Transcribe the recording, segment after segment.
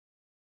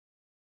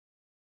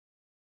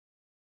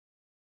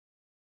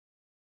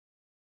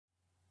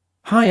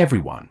Hi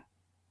everyone!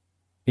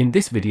 In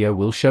this video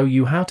we'll show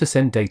you how to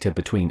send data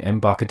between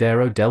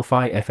Embarcadero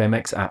Delphi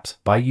FMX apps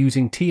by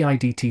using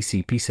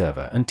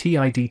TIdTCPServer and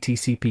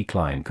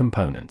TIdTCPClient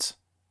components.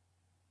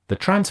 The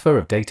transfer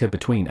of data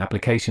between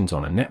applications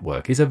on a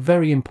network is a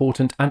very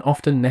important and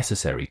often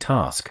necessary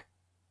task.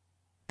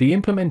 The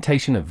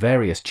implementation of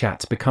various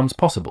chats becomes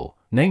possible,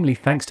 namely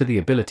thanks to the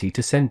ability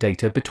to send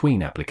data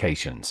between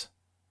applications.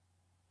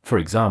 For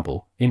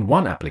example, in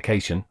one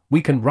application,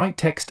 we can write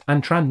text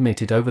and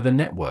transmit it over the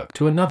network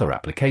to another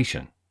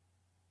application.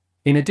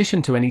 In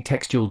addition to any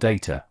textual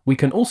data, we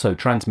can also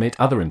transmit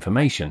other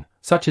information,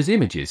 such as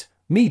images,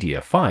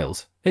 media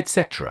files,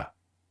 etc.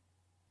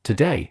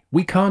 Today,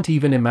 we can't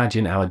even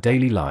imagine our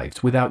daily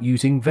lives without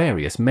using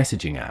various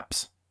messaging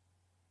apps.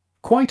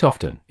 Quite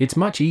often, it's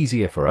much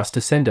easier for us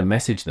to send a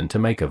message than to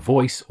make a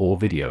voice or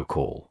video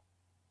call.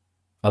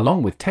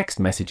 Along with text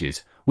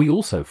messages, we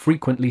also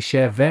frequently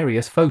share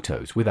various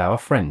photos with our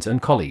friends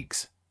and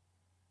colleagues.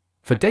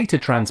 For data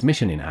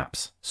transmission in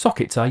apps,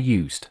 sockets are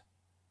used.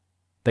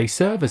 They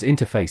serve as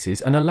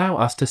interfaces and allow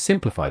us to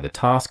simplify the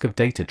task of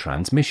data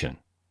transmission.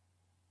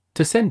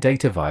 To send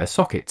data via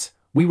sockets,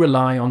 we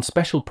rely on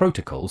special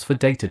protocols for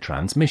data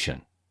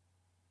transmission.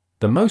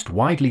 The most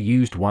widely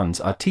used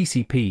ones are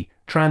TCP,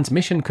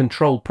 Transmission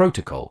Control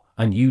Protocol,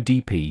 and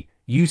UDP,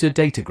 User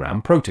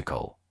Datagram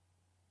Protocol.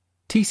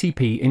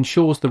 TCP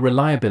ensures the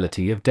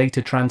reliability of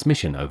data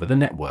transmission over the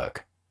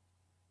network.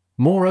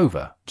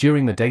 Moreover,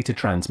 during the data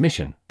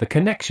transmission, the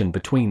connection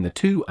between the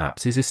two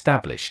apps is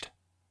established.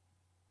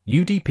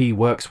 UDP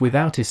works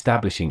without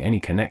establishing any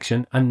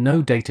connection and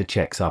no data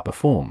checks are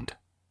performed.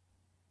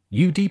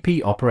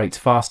 UDP operates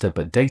faster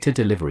but data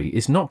delivery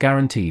is not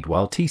guaranteed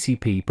while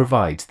TCP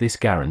provides this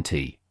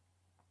guarantee.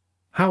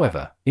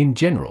 However, in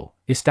general,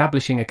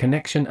 establishing a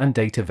connection and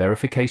data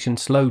verification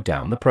slow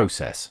down the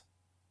process.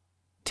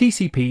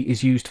 TCP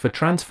is used for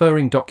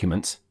transferring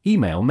documents,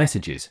 email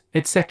messages,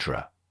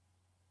 etc.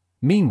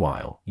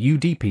 Meanwhile,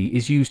 UDP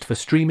is used for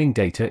streaming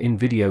data in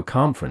video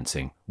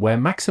conferencing, where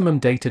maximum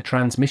data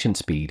transmission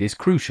speed is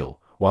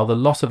crucial, while the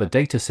loss of a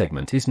data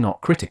segment is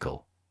not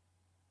critical.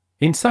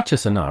 In such a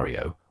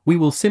scenario, we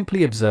will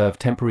simply observe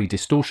temporary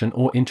distortion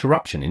or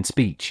interruption in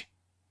speech.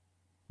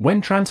 When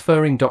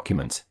transferring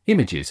documents,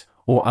 images,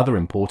 or other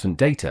important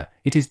data,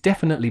 it is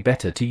definitely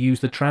better to use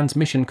the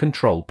Transmission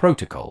Control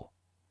Protocol.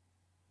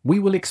 We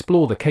will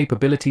explore the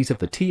capabilities of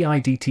the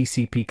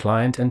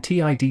TIdTCPClient and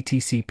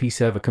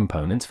TIdTCPServer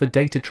components for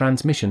data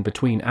transmission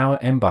between our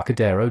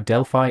Embarcadero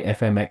Delphi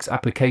FMX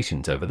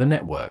applications over the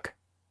network.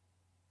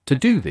 To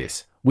do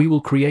this, we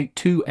will create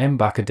two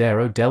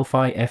Embarcadero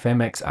Delphi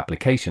FMX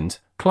applications,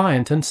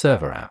 client and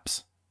server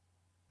apps.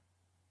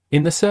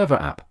 In the server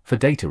app, for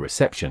data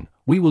reception,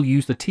 we will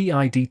use the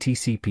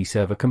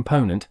TIdTCPServer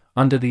component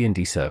under the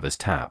INDI Servers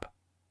tab.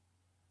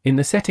 In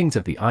the settings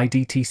of the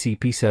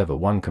IDTCPServer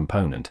 1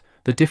 component,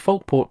 the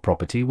default port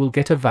property will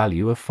get a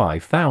value of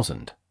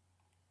 5000.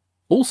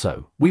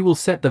 Also, we will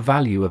set the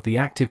value of the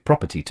active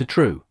property to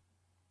true.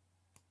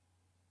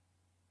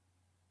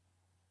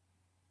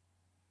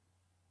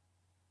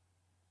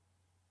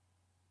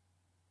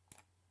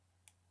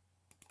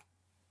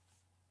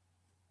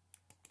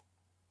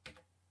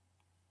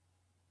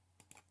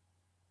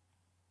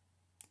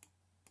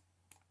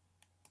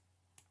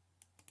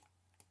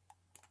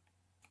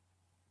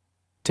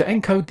 To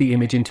encode the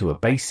image into a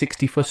base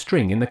 64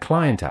 string in the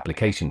client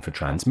application for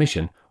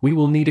transmission, we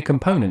will need a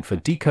component for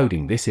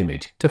decoding this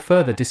image to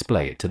further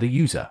display it to the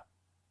user.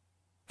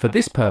 For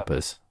this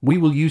purpose, we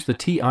will use the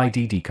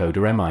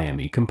TIdDecoder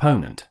MIME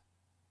component.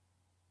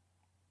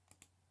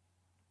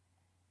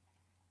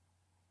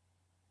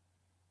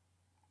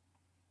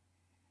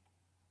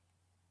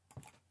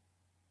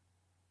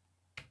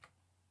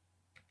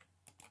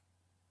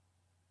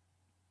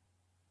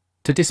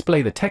 To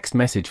display the text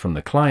message from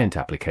the client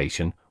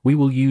application, we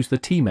will use the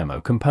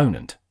TMemo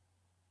component.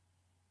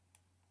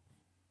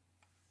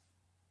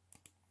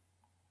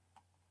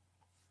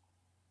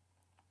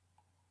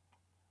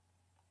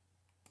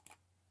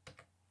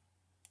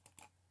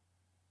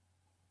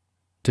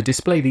 To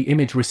display the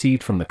image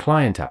received from the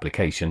client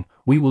application,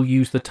 we will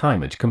use the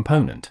TImage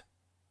component.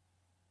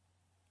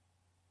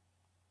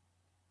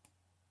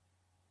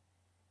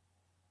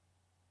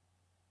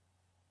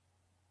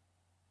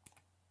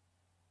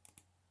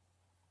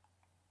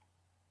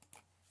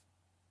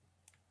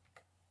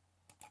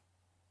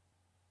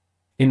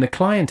 In the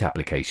client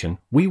application,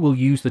 we will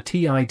use the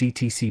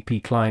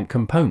TIdTCPClient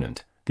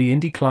component, the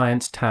INDI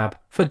Clients tab,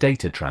 for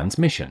data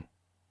transmission.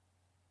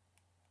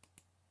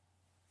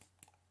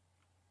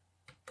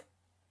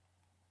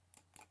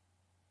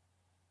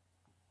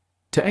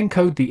 To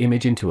encode the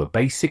image into a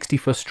base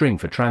 64 string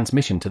for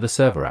transmission to the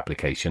server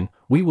application,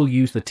 we will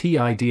use the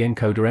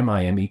TIdEncoder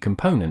MIME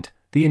component,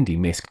 the INDI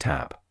MISC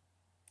tab.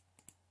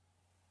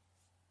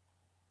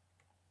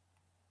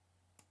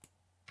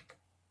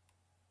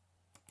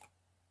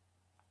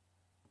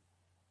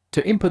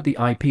 To input the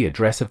IP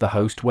address of the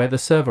host where the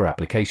server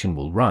application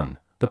will run,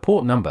 the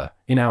port number,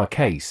 in our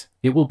case,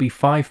 it will be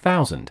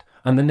 5000,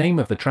 and the name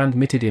of the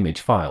transmitted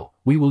image file,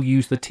 we will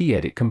use the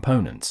TEdit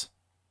components.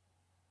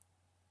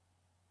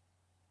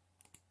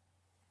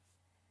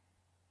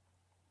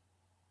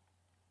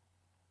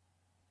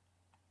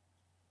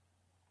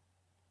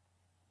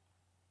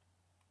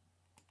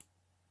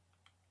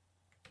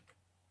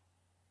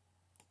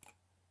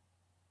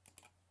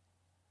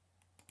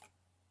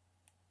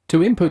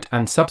 To input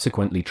and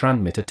subsequently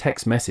transmit a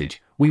text message,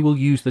 we will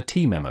use the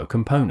tmemo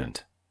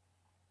component.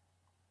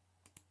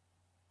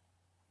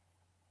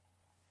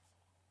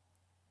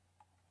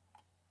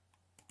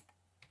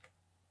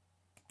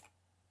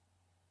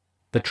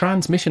 The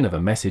transmission of a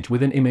message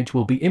with an image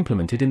will be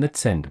implemented in the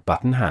send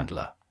button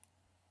handler.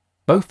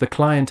 Both the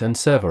client and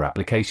server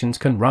applications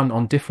can run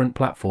on different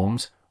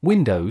platforms,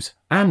 Windows,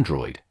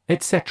 Android,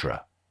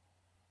 etc.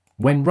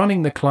 When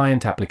running the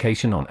client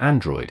application on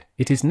Android,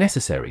 it is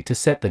necessary to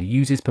set the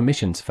user's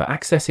permissions for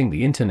accessing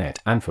the internet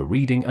and for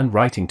reading and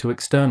writing to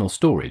external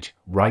storage,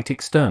 write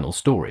external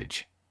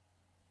storage.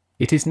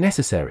 It is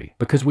necessary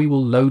because we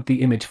will load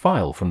the image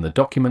file from the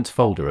Documents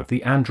folder of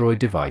the Android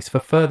device for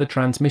further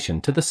transmission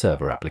to the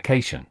server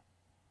application.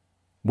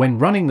 When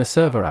running the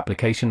server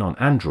application on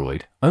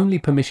Android, only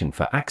permission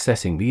for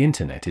accessing the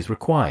internet is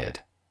required.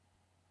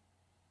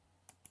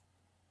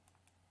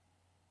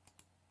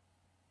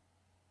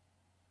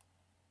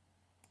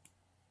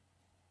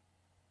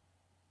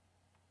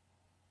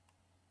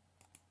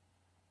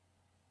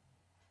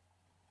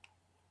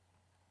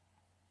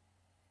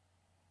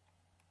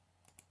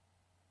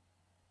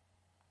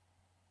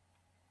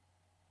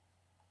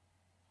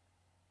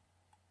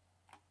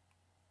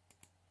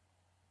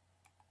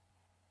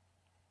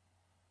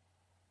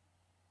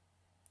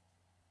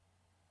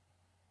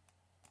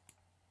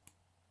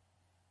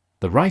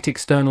 The write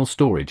external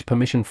storage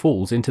permission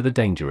falls into the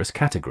dangerous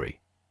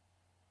category.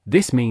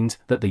 This means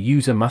that the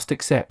user must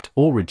accept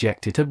or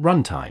reject it at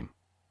runtime.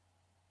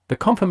 The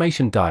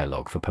confirmation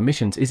dialog for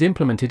permissions is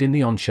implemented in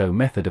the onShow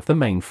method of the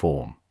main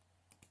form.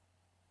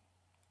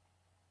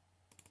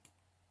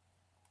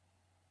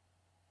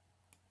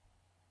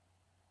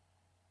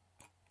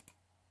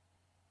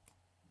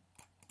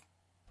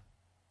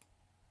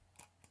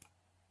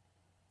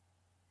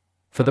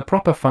 For the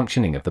proper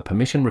functioning of the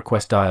permission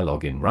request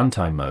dialog in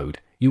runtime mode,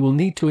 you will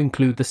need to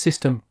include the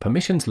System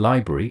Permissions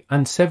library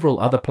and several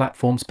other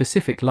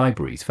platform-specific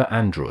libraries for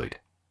Android.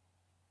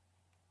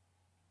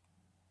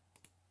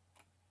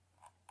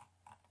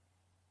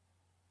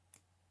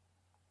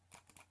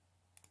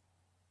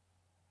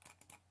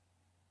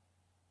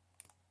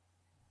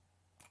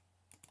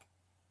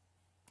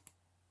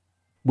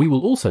 We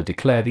will also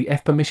declare the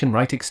fPermission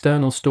write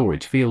external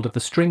storage field of the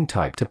string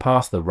type to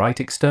pass the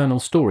write external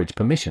storage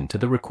permission to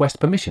the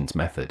request permissions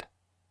method.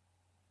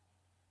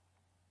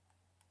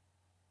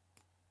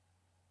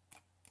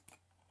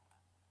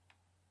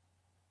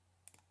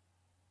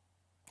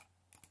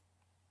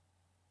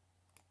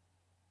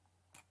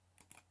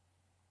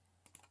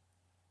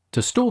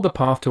 To store the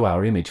path to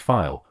our image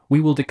file, we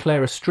will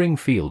declare a string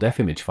field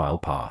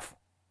fImageFile path.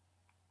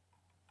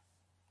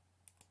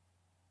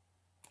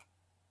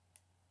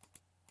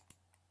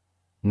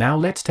 Now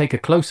let's take a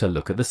closer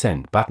look at the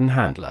send button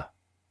handler.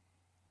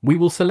 We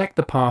will select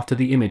the path to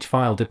the image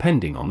file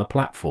depending on the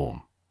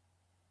platform.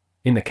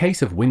 In the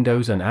case of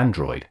Windows and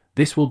Android,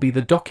 this will be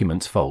the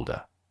Documents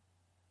folder.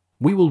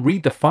 We will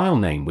read the file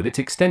name with its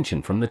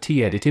extension from the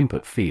TIdit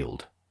input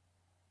field.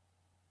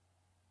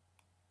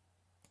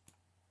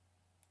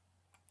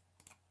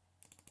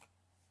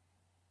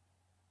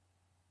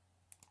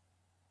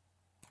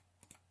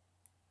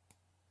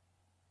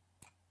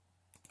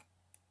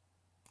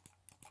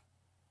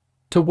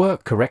 To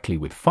work correctly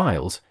with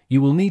files,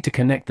 you will need to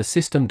connect the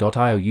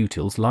system.io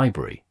utils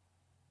library.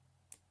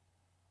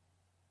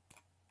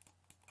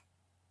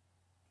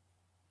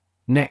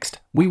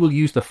 Next, we will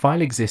use the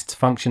fileExists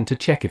function to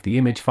check if the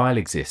image file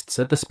exists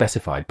at the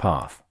specified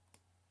path.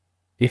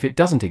 If it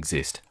doesn't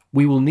exist,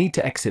 we will need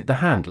to exit the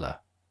handler.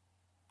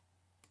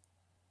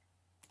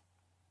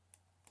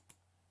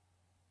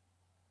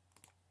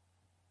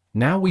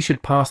 Now we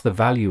should pass the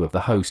value of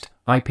the host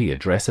IP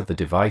address of the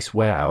device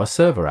where our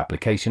server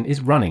application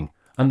is running,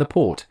 and the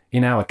port.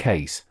 In our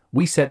case,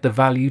 we set the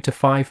value to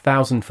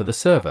 5000 for the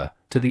server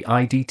to the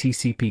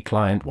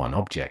TIdTCPClient1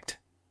 object.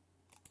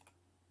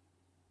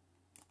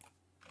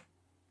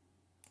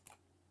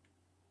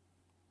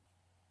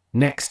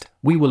 Next,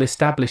 we will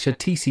establish a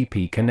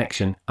TCP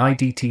connection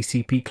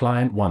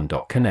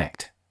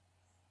TIdTCPClient1.connect.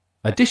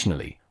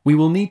 Additionally, we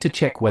will need to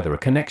check whether a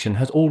connection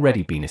has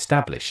already been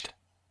established.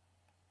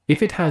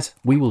 If it has,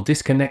 we will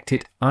disconnect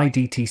it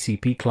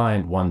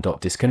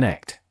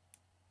TIdTCPClient1.disconnect.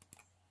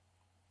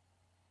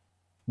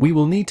 We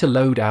will need to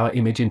load our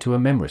image into a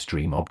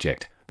memrystream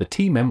object, the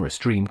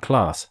tMemrystream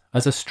class,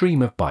 as a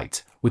stream of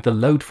bytes with the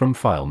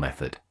loadFromFile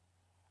method.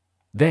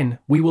 Then,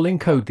 we will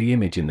encode the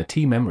image in the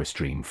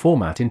tMemrystream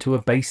format into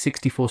a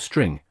base64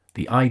 string,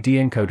 the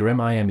IDEncoder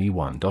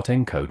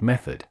MIME1.encode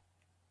method.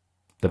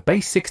 The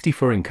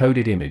base64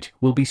 encoded image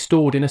will be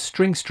stored in a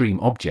stringstream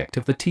object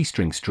of the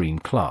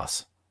tStringStream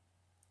class.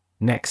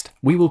 Next,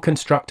 we will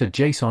construct a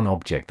JSON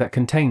object that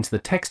contains the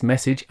text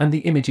message and the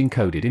image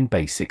encoded in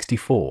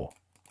base64.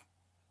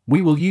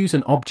 We will use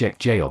an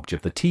object JObj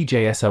of the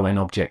TJSON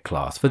object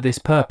class for this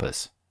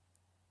purpose.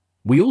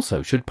 We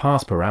also should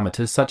pass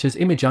parameters such as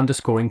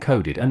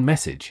image_encoded and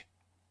message.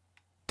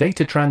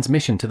 Data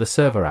transmission to the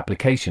server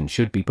application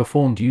should be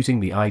performed using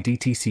the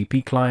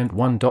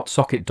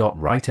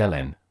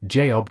IDTCPClient1.socket.writeLN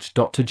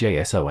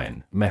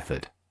JObj.toJSON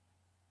method.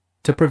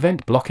 To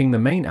prevent blocking the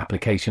main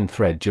application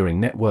thread during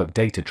network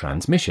data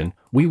transmission,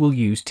 we will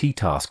use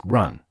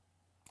TTaskRun.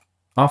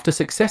 After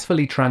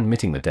successfully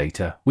transmitting the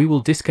data, we will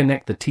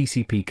disconnect the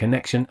TCP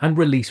connection and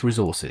release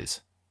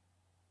resources.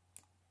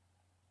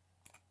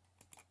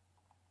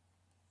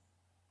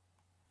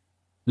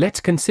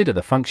 Let's consider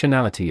the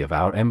functionality of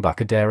our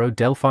Embarcadero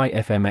Delphi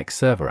FMX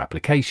server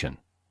application.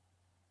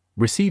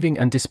 Receiving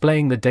and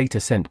displaying the data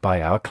sent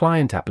by our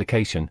client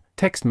application,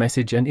 text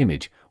message and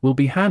image, will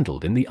be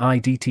handled in the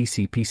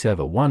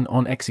TIdTCPServer 1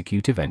 on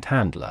execute event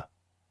handler.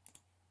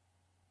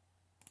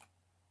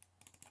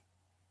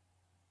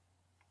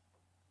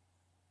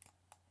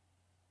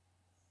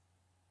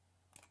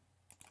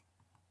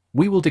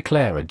 We will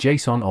declare a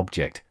JSON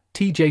object,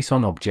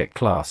 TJSON object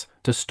class,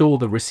 to store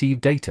the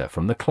received data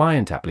from the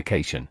client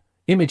application,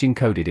 image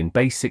encoded in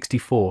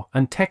base64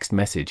 and text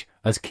message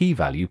as key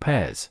value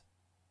pairs.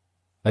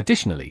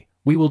 Additionally,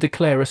 we will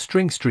declare a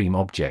string stream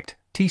object,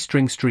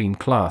 TStringStream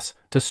class,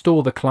 to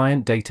store the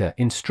client data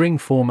in string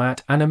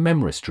format and a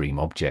memrestream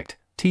object,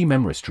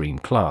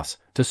 TMemrestream class,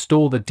 to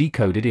store the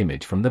decoded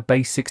image from the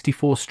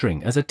base64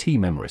 string as a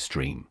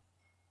TMemrestream.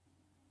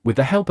 With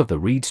the help of the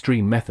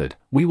readStream method,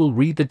 we will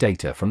read the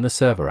data from the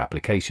server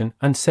application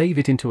and save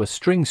it into a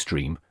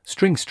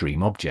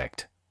StringStream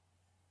object.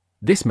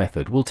 This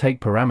method will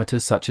take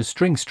parameters such as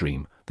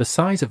StringStream, the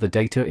size of the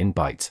data in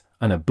bytes,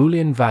 and a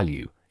Boolean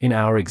value. In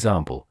our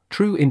example,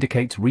 true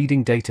indicates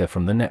reading data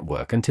from the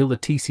network until the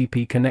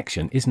TCP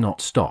connection is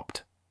not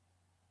stopped.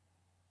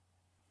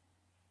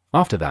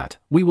 After that,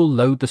 we will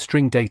load the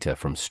string data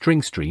from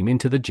StringStream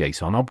into the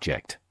JSON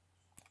object.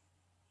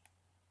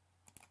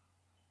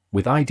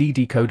 With ID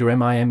decoder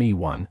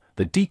MIME1,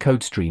 the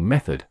decodeStream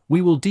method,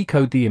 we will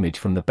decode the image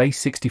from the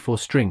base64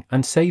 string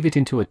and save it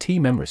into a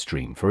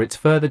TMemrestream for its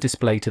further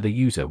display to the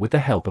user with the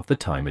help of the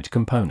TImage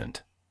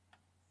component.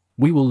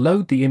 We will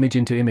load the image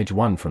into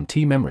image1 from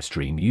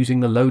TMemrestream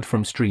using the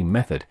loadFromStream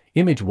method,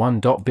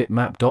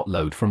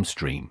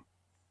 image1.bitmap.loadFromStream.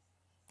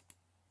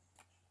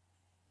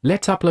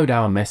 Let's upload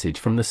our message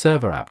from the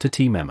server app to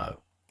tmemo.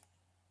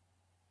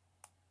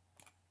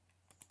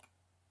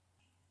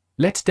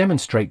 Let's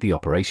demonstrate the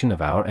operation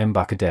of our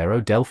Embarcadero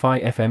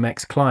Delphi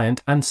FMX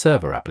client and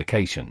server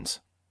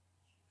applications.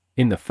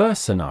 In the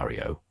first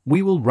scenario,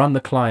 we will run the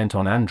client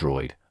on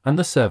Android and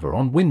the server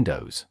on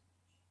Windows.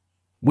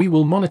 We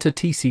will monitor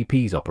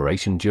TCP's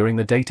operation during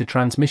the data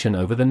transmission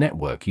over the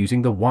network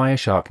using the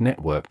Wireshark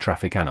Network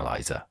Traffic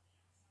Analyzer.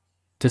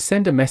 To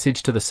send a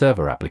message to the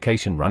server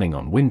application running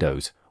on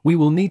Windows, we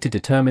will need to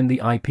determine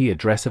the IP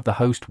address of the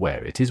host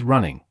where it is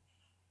running.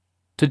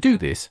 To do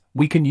this,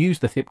 we can use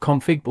the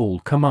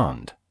pipconfig.all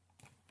command.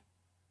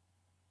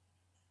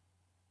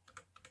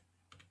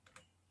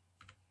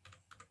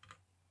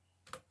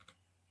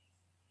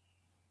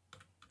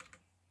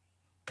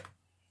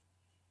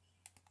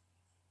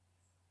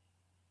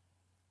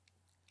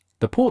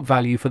 The port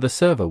value for the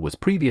server was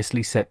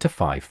previously set to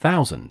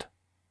 5000.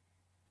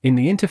 In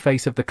the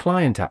interface of the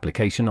client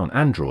application on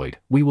Android,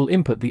 we will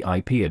input the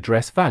IP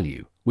address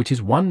value, which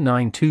is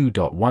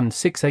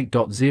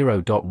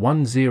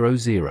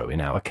 192.168.0.100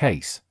 in our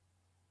case.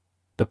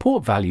 The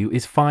port value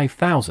is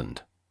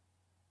 5000.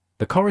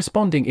 The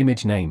corresponding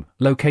image name,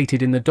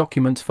 located in the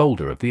Documents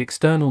folder of the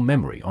external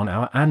memory on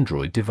our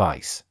Android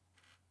device.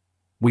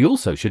 We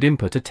also should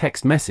input a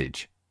text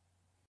message.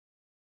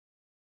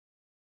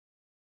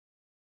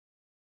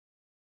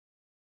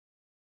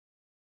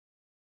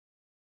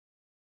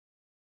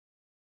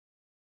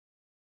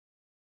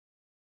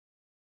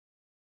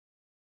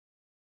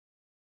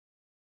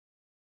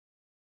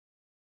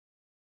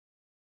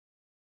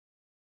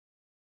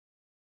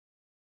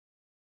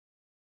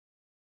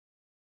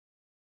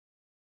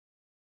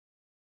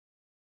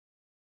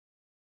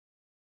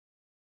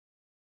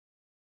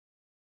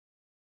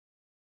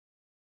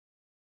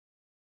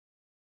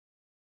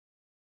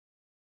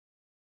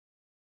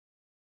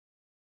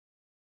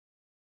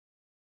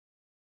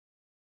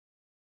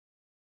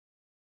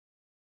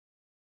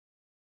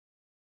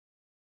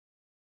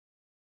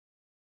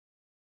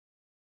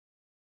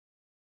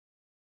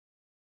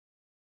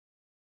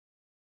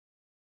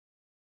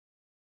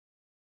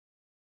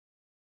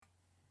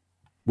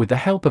 With the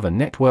help of a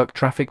network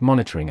traffic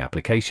monitoring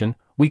application,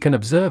 we can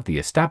observe the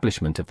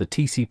establishment of the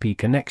TCP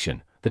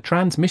connection, the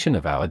transmission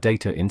of our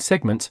data in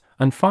segments,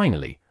 and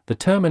finally, the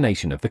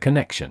termination of the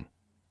connection.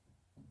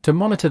 To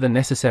monitor the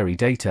necessary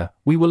data,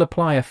 we will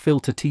apply a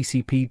filter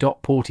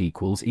TCP.port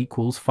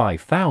 ==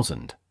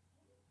 5000.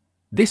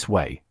 This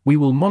way, we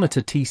will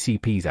monitor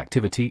TCP's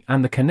activity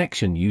and the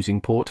connection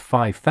using port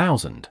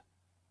 5000.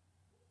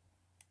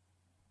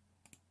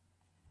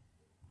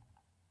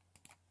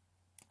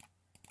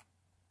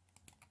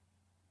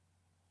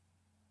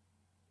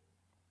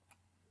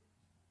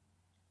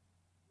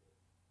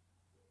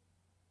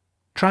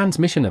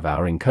 Transmission of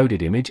our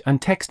encoded image and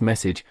text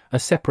message, a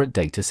separate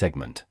data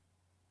segment.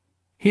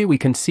 Here we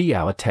can see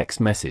our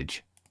text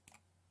message.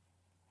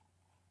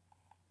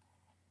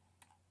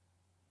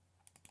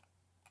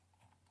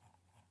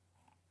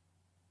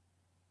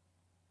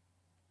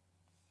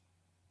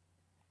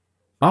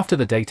 After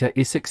the data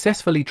is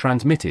successfully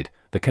transmitted,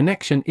 the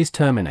connection is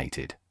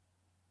terminated.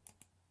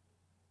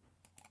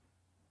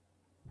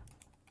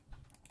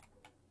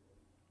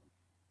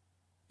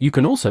 You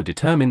can also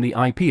determine the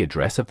IP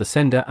address of the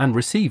sender and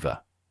receiver.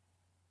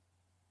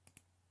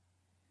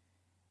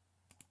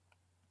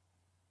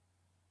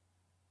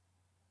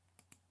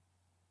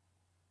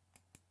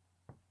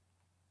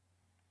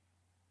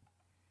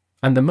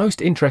 And the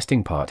most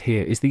interesting part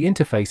here is the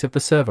interface of the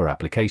server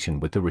application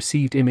with the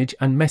received image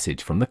and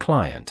message from the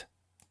client.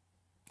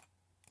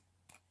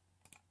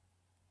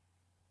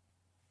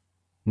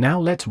 Now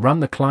let's run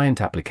the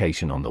client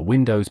application on the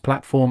Windows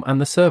platform and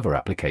the server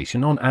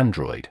application on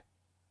Android.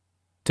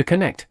 To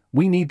connect,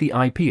 we need the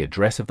IP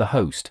address of the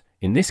host,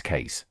 in this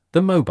case,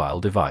 the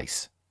mobile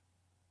device.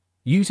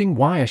 Using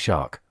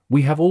Wireshark,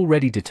 we have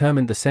already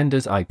determined the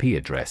sender's IP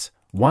address,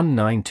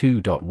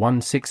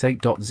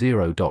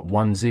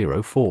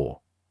 192.168.0.104.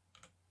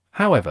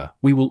 However,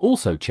 we will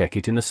also check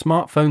it in the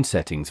smartphone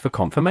settings for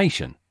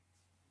confirmation.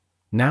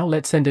 Now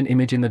let's send an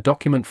image in the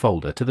document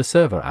folder to the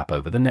server app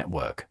over the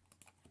network.